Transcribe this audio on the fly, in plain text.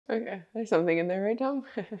Okay, there's something in there, right, Tom?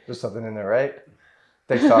 There's something in there, right?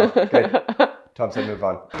 Thanks, Tom. Good. Tom said move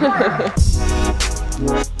on.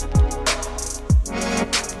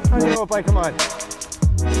 On your bike, come on.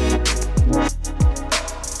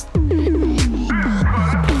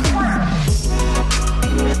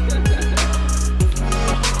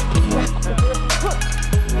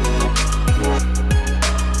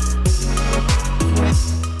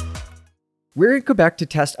 We're in Quebec to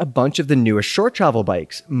test a bunch of the newest short travel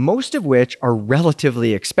bikes, most of which are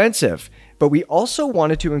relatively expensive, but we also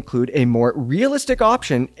wanted to include a more realistic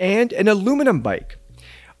option and an aluminum bike.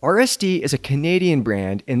 RSD is a Canadian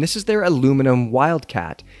brand, and this is their aluminum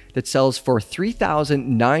Wildcat that sells for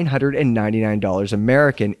 $3,999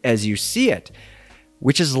 American as you see it,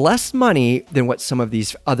 which is less money than what some of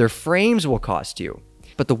these other frames will cost you.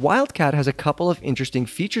 But the Wildcat has a couple of interesting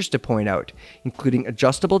features to point out, including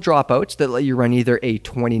adjustable dropouts that let you run either a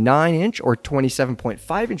 29-inch or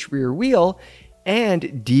 27.5-inch rear wheel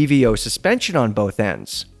and DVO suspension on both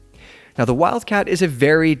ends. Now, the Wildcat is a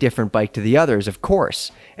very different bike to the others, of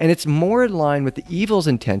course, and it's more in line with the Evil's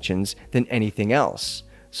intentions than anything else.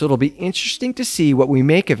 So it'll be interesting to see what we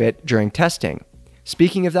make of it during testing.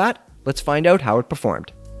 Speaking of that, let's find out how it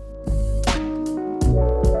performed.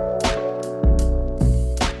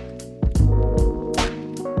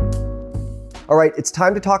 All right, it's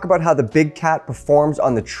time to talk about how the Big Cat performs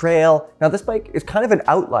on the trail. Now, this bike is kind of an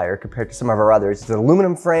outlier compared to some of our others. It's an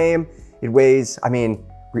aluminum frame. It weighs, I mean,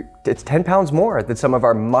 it's 10 pounds more than some of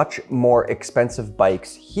our much more expensive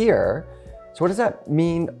bikes here. So what does that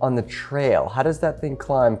mean on the trail? How does that thing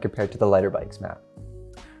climb compared to the lighter bikes, Matt?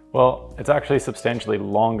 Well, it's actually substantially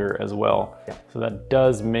longer as well. Yeah. So that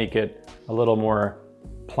does make it a little more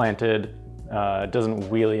planted. It doesn't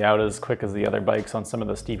wheelie out as quick as the other bikes on some of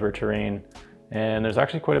the steeper terrain. And there's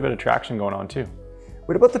actually quite a bit of traction going on too.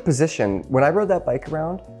 What about the position? When I rode that bike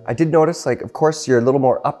around, I did notice, like, of course, you're a little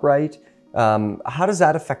more upright. How does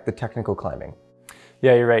that affect the technical climbing?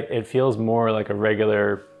 Yeah, you're right. It feels more like a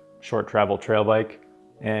regular short travel trail bike.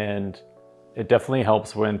 And it definitely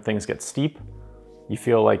helps when things get steep. You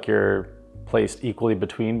feel like you're placed equally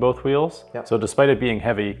between both wheels. Yep. So despite it being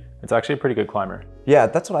heavy, it's actually a pretty good climber. Yeah,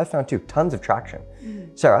 that's what I found too. Tons of traction.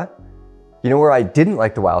 Sarah? You know where I didn't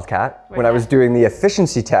like the Wildcat? When I was doing the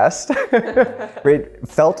efficiency test, it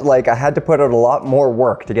felt like I had to put out a lot more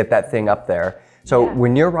work to get that thing up there. So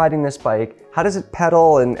when you're riding this bike, how does it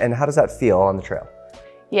pedal and how does that feel on the trail?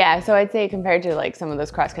 Yeah, so I'd say compared to like some of those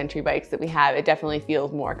cross-country bikes that we have, it definitely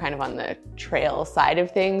feels more kind of on the trail side of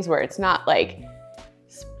things, where it's not like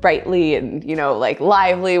sprightly and, you know, like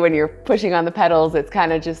lively when you're pushing on the pedals. It's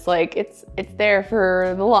kind of just like, it's there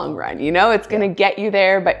for the long run, you know? It's gonna get you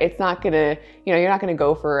there, but it's not gonna, you know, you're not gonna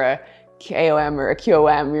go for a KOM or a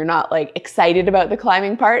QOM. You're not like excited about the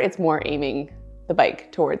climbing part. It's more aiming the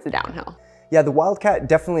bike towards the downhill. Yeah, the Wildcat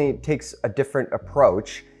definitely takes a different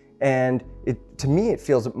approach. And to me, it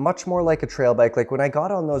feels much more like a trail bike. Like when I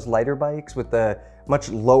got on those lighter bikes with the much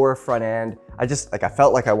lower front end, I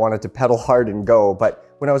felt like I wanted to pedal hard and go. But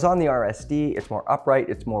when I was on the RSD, it's more upright,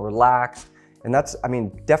 it's more relaxed. And that's, I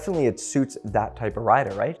mean, definitely it suits that type of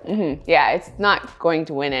rider, right? Mm-hmm. Yeah, it's not going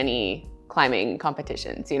to win any climbing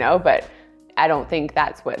competitions, you know, but I don't think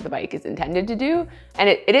that's what the bike is intended to do. And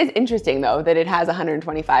it is interesting though, that it has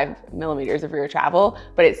 125 millimeters of rear travel,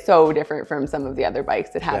 but it's so different from some of the other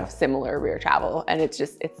bikes that have similar rear travel. And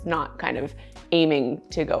it's not kind of aiming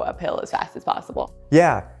to go uphill as fast as possible.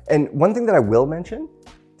 Yeah, and one thing that I will mention,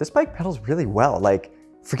 this bike pedals really well. Like,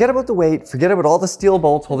 forget about the weight, forget about all the steel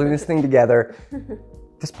bolts holding this thing together.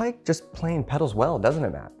 This bike just plain pedals well, doesn't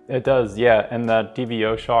it, Matt? It does, yeah, and that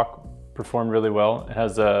DVO shock performed really well. It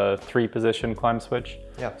has a 3-position climb switch.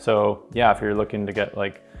 Yeah. So yeah, if you're looking to get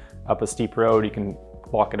like up a steep road, you can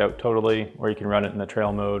block it out totally, or you can run it in the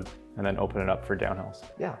trail mode and then open it up for downhills.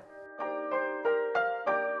 Yeah.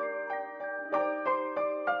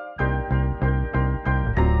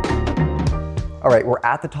 All right, we're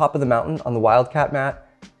at the top of the mountain on the Wildcat, Matt.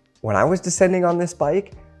 When I was descending on this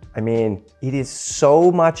bike, I mean, it is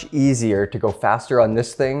so much easier to go faster on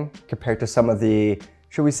this thing compared to some of the,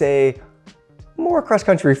 should we say, more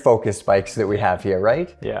cross-country focused bikes that we have here,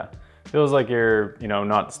 right? Yeah, feels like you're, you know,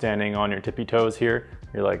 not standing on your tippy toes here.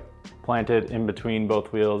 You're like planted in between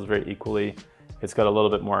both wheels very equally. It's got a little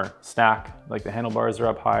bit more stack, like the handlebars are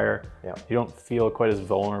up higher. Yeah. You don't feel quite as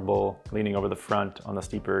vulnerable leaning over the front on the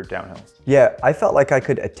steeper downhills. Yeah, I felt like I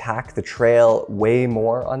could attack the trail way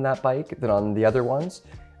more on that bike than on the other ones.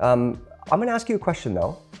 I'm gonna ask you a question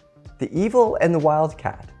though. The Evil and the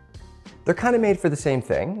Wildcat, they're kind of made for the same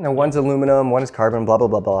thing. Now one's aluminum, one is carbon, blah, blah,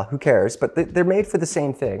 blah, blah, who cares? But they're made for the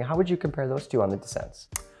same thing. How would you compare those two on the descents?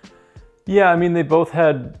 Yeah, I mean, they both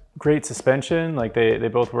had great suspension. Like they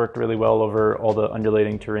both worked really well over all the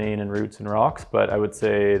undulating terrain and roots and rocks, but I would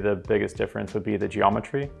say the biggest difference would be the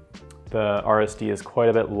geometry. The RSD is quite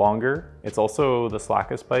a bit longer. It's also the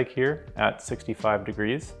slackest bike here at 65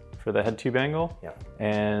 degrees for the head tube angle. Yeah.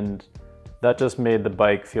 And that just made the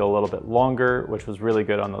bike feel a little bit longer, which was really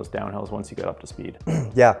good on those downhills once you got up to speed.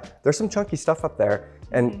 Yeah, there's some chunky stuff up there.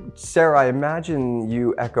 And Sarah, I imagine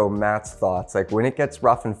you echo Matt's thoughts. Like when it gets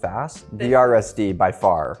rough and fast, the RSD by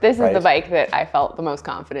far. This right? is the bike that I felt the most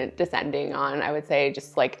confident descending on. I would say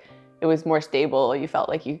just like it was more stable. You felt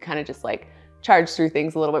like you kind of just like charge through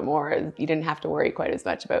things a little bit more. You didn't have to worry quite as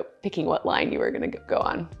much about picking what line you were going to go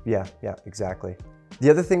on. Yeah, exactly. The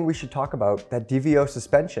other thing we should talk about, that DVO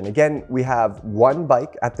suspension. Again, we have one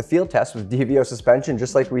bike at the field test with DVO suspension,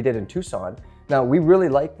 just like we did in Tucson. Now, we really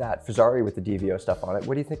like that Fazari with the DVO stuff on it.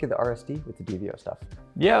 What do you think of the RSD with the DVO stuff?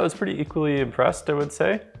 Yeah, I was pretty equally impressed, I would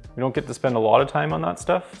say. We don't get to spend a lot of time on that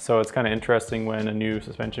stuff, so it's kind of interesting when a new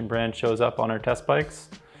suspension brand shows up on our test bikes.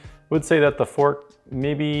 I would say that the fork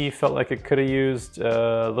maybe felt like it could have used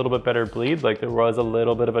a little bit better bleed, like there was a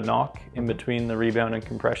little bit of a knock in between the rebound and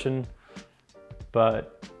compression.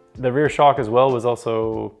 But the rear shock as well was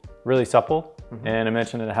also really supple. And I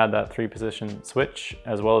mentioned it had that 3-position switch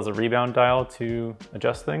as well as a rebound dial to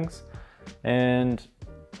adjust things. And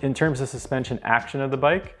in terms of suspension action of the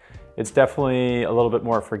bike, it's definitely a little bit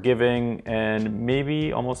more forgiving and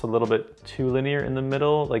maybe almost a little bit too linear in the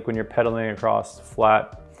middle. Like when you're pedaling across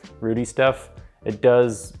flat, rooty stuff, it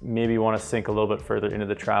does maybe want to sink a little bit further into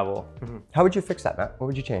the travel. How would you fix that, Matt? What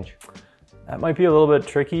would you change? That might be a little bit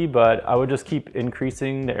tricky, but I would just keep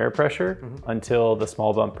increasing the air pressure until the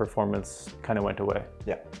small bump performance kind of went away.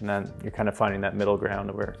 Yeah. And then you're kind of finding that middle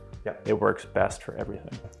ground where it works best for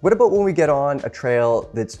everything. What about when we get on a trail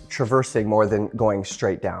that's traversing more than going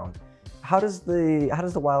straight down? How does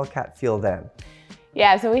the Wildcat feel then?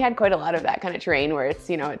 Yeah, so we had quite a lot of that kind of terrain where it's,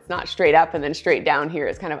 you know, it's not straight up and then straight down here.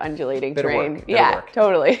 It's kind of undulating terrain. Yeah,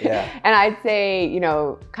 totally. Yeah. And I'd say, you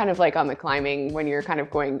know, kind of like on the climbing, when you're kind of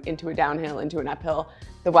going into a downhill, into an uphill,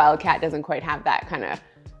 the Wildcat doesn't quite have that kind of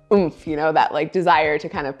oomph, you know, that like desire to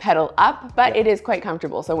kind of pedal up, but it is quite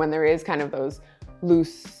comfortable. So when there is kind of those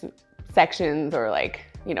loose sections or like,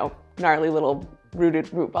 you know, gnarly little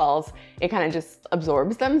root balls, it kind of just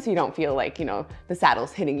absorbs them, so you don't feel like, you know, the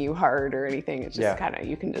saddle's hitting you hard or anything. It's just kind of,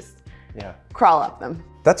 you can just crawl up them.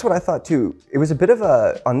 That's what I thought too. It was a bit of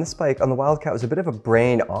a, on this bike, on the Wildcat, it was a bit of a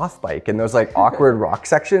brain off bike. In those like awkward rock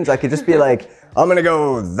sections, I could just be like, I'm gonna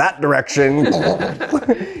go that direction.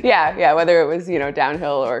 Yeah, whether it was, you know,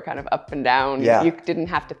 downhill or kind of up and down, you didn't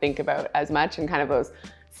have to think about as much. And kind of those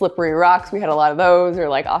slippery rocks, we had a lot of those, or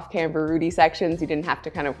like off camber rooty sections, you didn't have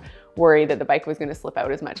to kind of worry that the bike was going to slip out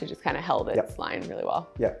as much. It just kind of held its line really well.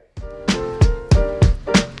 Yeah.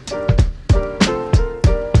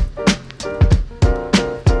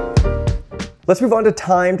 Let's move on to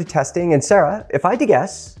timed testing. And Sarah, if I had to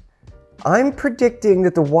guess, I'm predicting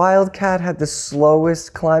that the Wildcat had the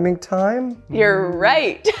slowest climbing time. You're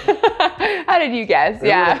right. How did you guess? Who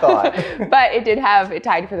would have thought? But it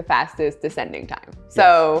tied for the fastest descending time.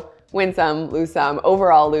 So win some, lose some.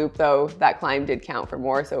 Overall loop though, that climb did count for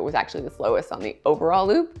more, so it was actually the slowest on the overall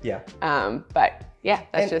loop. Yeah. But yeah,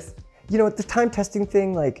 that's just... You know, the time testing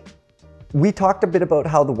thing, like, we talked a bit about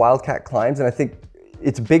how the Wildcat climbs, and I think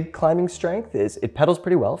its big climbing strength is it pedals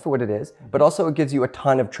pretty well for what it is, but also it gives you a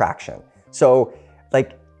ton of traction. So,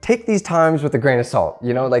 like, take these times with a grain of salt,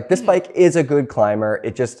 you know? Like, this bike is a good climber,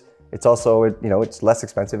 it's also, you know, it's less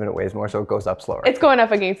expensive and it weighs more, so it goes up slower. It's going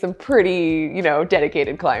up against some pretty, you know,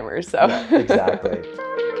 dedicated climbers, so. Yeah, exactly.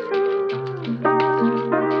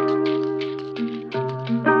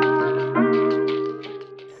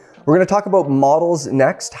 We're gonna talk about models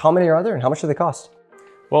next. How many are there and how much do they cost?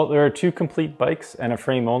 Well, there are 2 complete bikes and a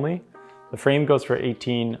frame only. The frame goes for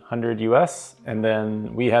 $1,800 US, and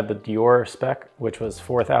then we had the Dior spec, which was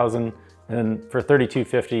 $4,000. And then for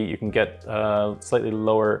 $3,250, you can get a slightly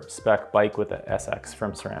lower spec bike with the SX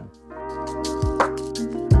from SRAM.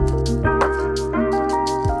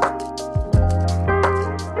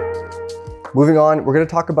 Moving on, we're gonna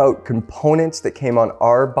talk about components that came on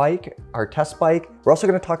our bike, our test bike. We're also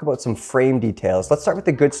gonna talk about some frame details. Let's start with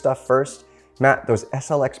the good stuff first. Matt, those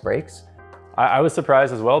SLX brakes. I was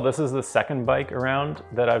surprised as well. This is the second bike around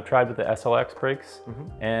that I've tried with the SLX brakes.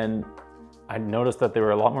 And I noticed that they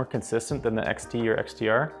were a lot more consistent than the XT or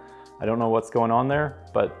XTR. I don't know what's going on there,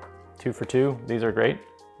 but 2 for 2, these are great.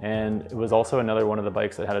 And it was also another one of the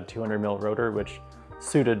bikes that had a 200 mil rotor, which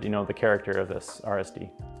suited, you know, the character of this RSD.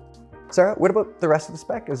 Sarah, what about the rest of the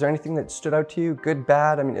spec? Is there anything that stood out to you? Good,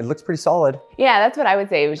 bad? I mean, it looks pretty solid. Yeah, that's what I would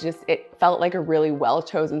say. It felt like a really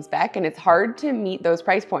well-chosen spec, and it's hard to meet those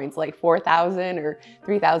price points, like $4,000 or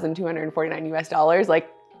 $3,249 US. Like,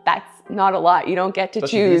 that's not a lot. You don't get to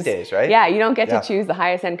Especially choose. these days, right? Yeah, you don't get to choose the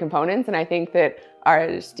highest end components, and I think that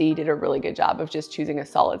RSD did a really good job of just choosing a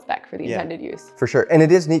solid spec for the intended use. For sure. And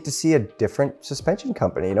it is neat to see a different suspension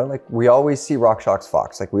company, you know, like we always see RockShox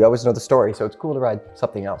Fox, like we always know the story, so it's cool to ride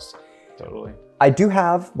something else. Totally. I do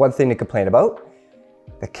have one thing to complain about,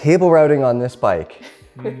 the cable routing on this bike.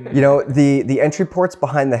 You know, the entry ports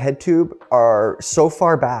behind the head tube are so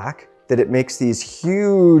far back that it makes these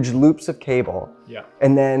huge loops of cable. Yeah.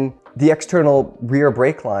 And then the external rear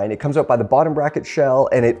brake line, it comes out by the bottom bracket shell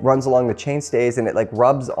and it runs along the chainstays and it like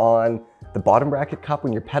rubs on the bottom bracket cup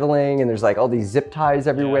when you're pedaling, and there's like all these zip ties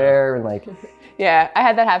everywhere and like... Yeah, I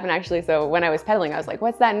had that happen actually. So when I was pedaling, I was like,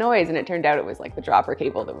 what's that noise? And it turned out it was like the dropper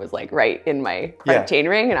cable that was like right in my front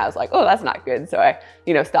chainring. And I was like, oh, that's not good. So I,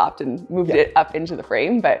 stopped and moved it up into the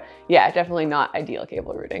frame. But yeah, definitely not ideal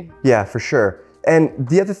cable routing. Yeah, for sure. And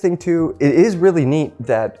the other thing too, it is really neat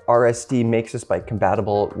that RSD makes this bike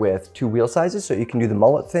compatible with 2 wheel sizes, so you can do the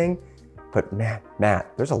mullet thing. But man,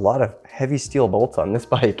 Matt, there's a lot of heavy steel bolts on this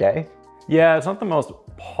bike, eh? Yeah, it's not the most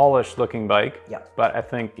polished looking bike, Yeah. but I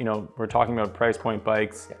think, we're talking about price point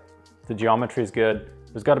bikes. Yeah. The geometry is good.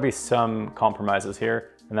 There's got to be some compromises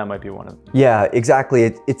here, and that might be one of them. Yeah,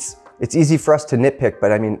 exactly. It's easy for us to nitpick,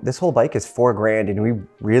 but I mean, this whole bike is $4,000 and we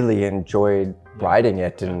really enjoyed riding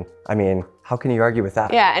it. And I mean, how can you argue with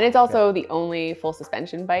that? Yeah, and it's also the only full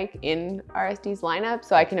suspension bike in RSD's lineup.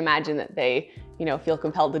 So I can imagine that they, feel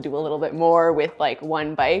compelled to do a little bit more with like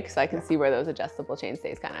one bike. So I can see where those adjustable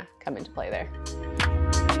chainstays kind of come into play there.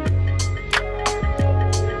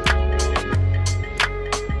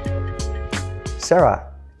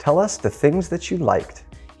 Sarah, tell us the things that you liked.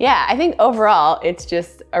 Yeah, I think overall it's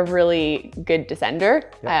just a really good descender.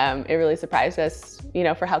 Yep. It really surprised us,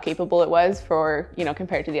 for how capable it was for,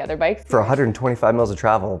 compared to the other bikes. For 125 miles of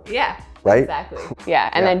travel. Yeah, right? Exactly. Yeah,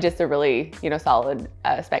 and then just a really, solid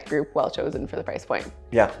spec group, well chosen for the price point.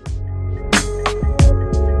 Yeah.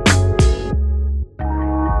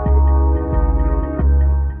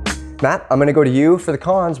 Matt, I'm gonna go to you for the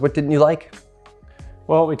cons. What didn't you like?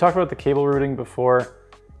 Well, we talked about the cable routing before.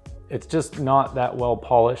 It's just not that well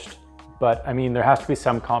polished, but I mean, there has to be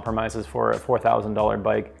some compromises for a $4,000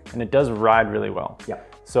 bike, and it does ride really well. Yeah.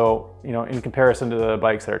 So, in comparison to the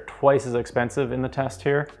bikes that are twice as expensive in the test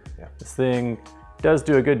here, this thing does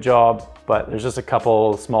do a good job, but there's just a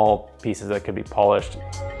couple small pieces that could be polished.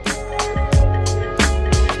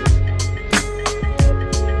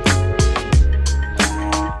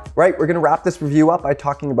 Right, we're gonna wrap this review up by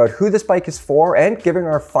talking about who this bike is for and giving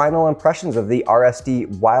our final impressions of the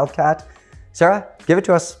RSD Wildcat. Sarah, give it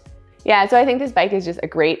to us. Yeah, so I think this bike is just a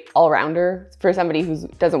great all-rounder for somebody who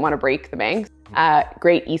doesn't want to break the banks.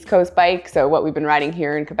 Great East Coast bike, so what we've been riding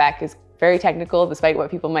here in Quebec is very technical, despite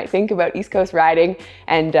what people might think about East Coast riding.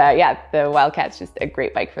 And yeah, the Wildcat's just a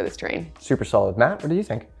great bike for this terrain. Super solid. Matt, what do you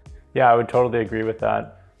think? Yeah, I would totally agree with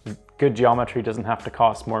that. Good geometry doesn't have to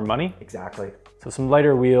cost more money. Exactly. So some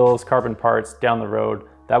lighter wheels, carbon parts down the road,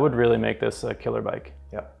 that would really make this a killer bike.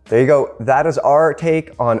 Yep. There you go. That is our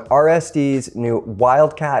take on RSD's new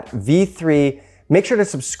Wildcat V3. Make sure to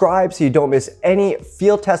subscribe so you don't miss any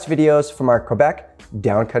field test videos from our Quebec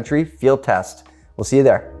Downcountry Field Test. We'll see you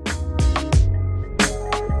there.